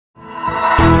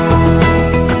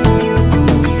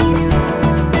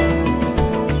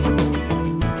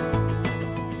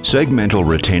Segmental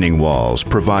retaining walls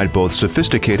provide both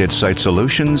sophisticated site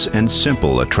solutions and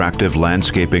simple, attractive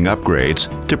landscaping upgrades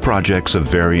to projects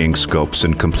of varying scopes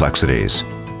and complexities.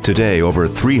 Today, over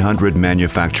 300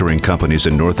 manufacturing companies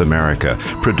in North America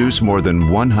produce more than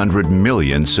 100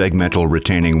 million segmental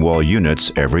retaining wall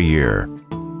units every year.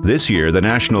 This year, the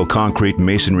National Concrete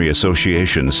Masonry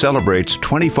Association celebrates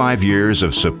 25 years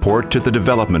of support to the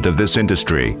development of this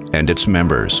industry and its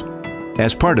members.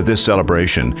 As part of this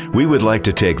celebration, we would like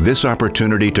to take this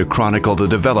opportunity to chronicle the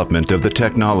development of the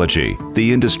technology,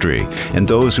 the industry, and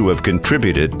those who have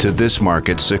contributed to this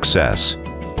market's success.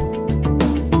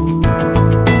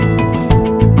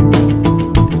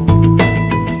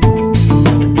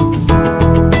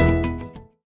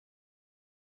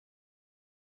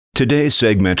 Today's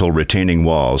segmental retaining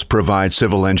walls provide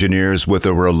civil engineers with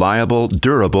a reliable,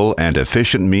 durable, and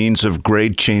efficient means of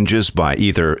grade changes by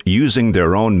either using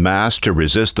their own mass to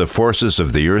resist the forces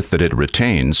of the earth that it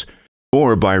retains,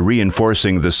 or by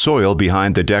reinforcing the soil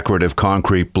behind the decorative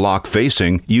concrete block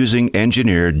facing using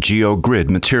engineered geogrid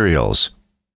materials.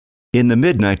 In the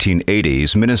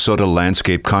mid-1980s, Minnesota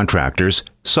landscape contractors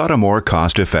sought a more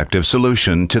cost-effective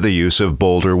solution to the use of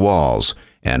boulder walls,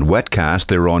 and wet cast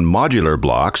their own modular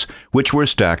blocks, which were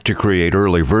stacked to create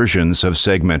early versions of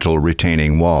segmental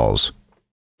retaining walls.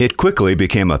 It quickly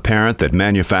became apparent that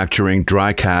manufacturing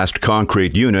dry cast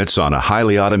concrete units on a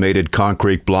highly automated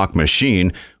concrete block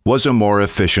machine was a more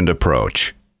efficient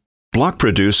approach. Block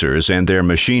producers and their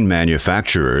machine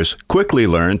manufacturers quickly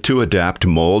learned to adapt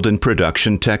mold and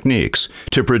production techniques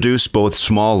to produce both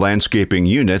small landscaping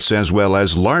units as well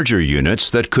as larger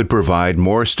units that could provide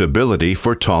more stability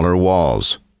for taller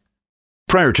walls.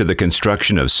 Prior to the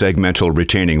construction of segmental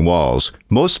retaining walls,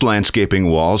 most landscaping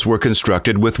walls were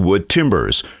constructed with wood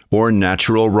timbers or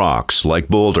natural rocks like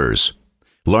boulders.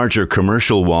 Larger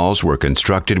commercial walls were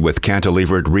constructed with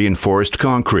cantilevered reinforced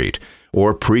concrete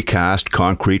or precast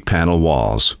concrete panel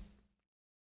walls.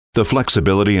 The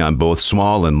flexibility on both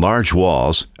small and large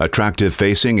walls, attractive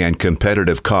facing and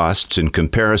competitive costs in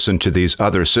comparison to these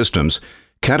other systems,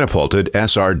 catapulted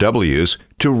SRWs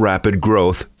to rapid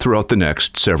growth throughout the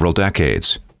next several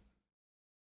decades.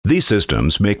 These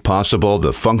systems make possible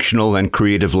the functional and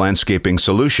creative landscaping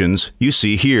solutions you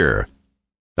see here.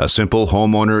 A simple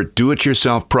homeowner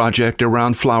do-it-yourself project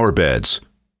around flower beds.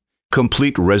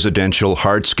 Complete residential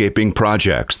hardscaping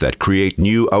projects that create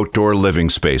new outdoor living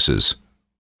spaces.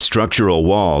 Structural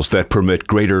walls that permit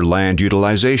greater land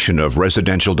utilization of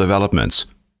residential developments.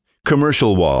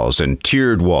 Commercial walls and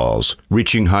tiered walls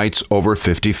reaching heights over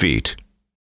 50 feet.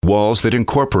 Walls that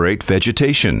incorporate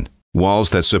vegetation. Walls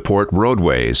that support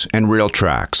roadways and rail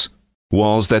tracks.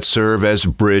 Walls that serve as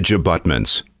bridge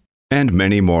abutments. And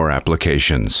many more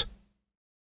applications.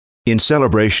 In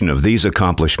celebration of these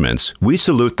accomplishments, we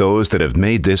salute those that have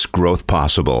made this growth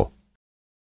possible.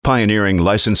 Pioneering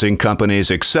licensing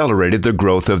companies accelerated the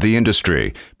growth of the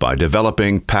industry by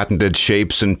developing patented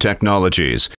shapes and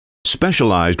technologies.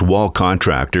 Specialized wall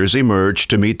contractors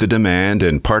emerged to meet the demand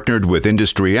and partnered with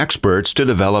industry experts to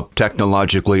develop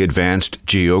technologically advanced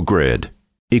geogrid.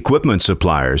 Equipment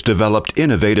suppliers developed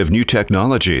innovative new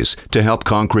technologies to help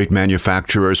concrete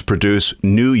manufacturers produce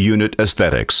new unit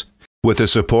aesthetics. With the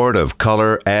support of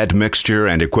color, admixture,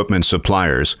 and equipment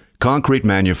suppliers, concrete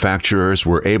manufacturers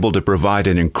were able to provide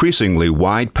an increasingly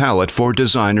wide palette for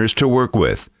designers to work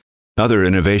with. Other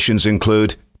innovations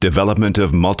include development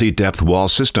of multi-depth wall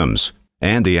systems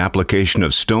and the application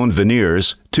of stone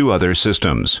veneers to other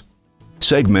systems.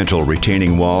 Segmental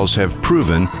retaining walls have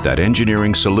proven that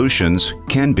engineering solutions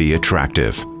can be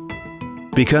attractive.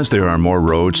 Because there are more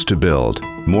roads to build,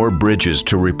 more bridges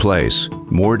to replace,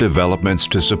 more developments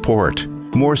to support,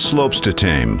 more slopes to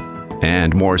tame,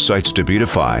 and more sites to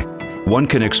beautify, one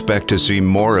can expect to see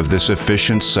more of this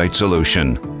efficient site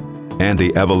solution. And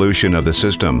the evolution of the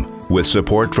system, with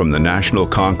support from the National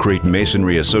Concrete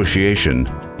Masonry Association,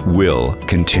 will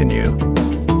continue.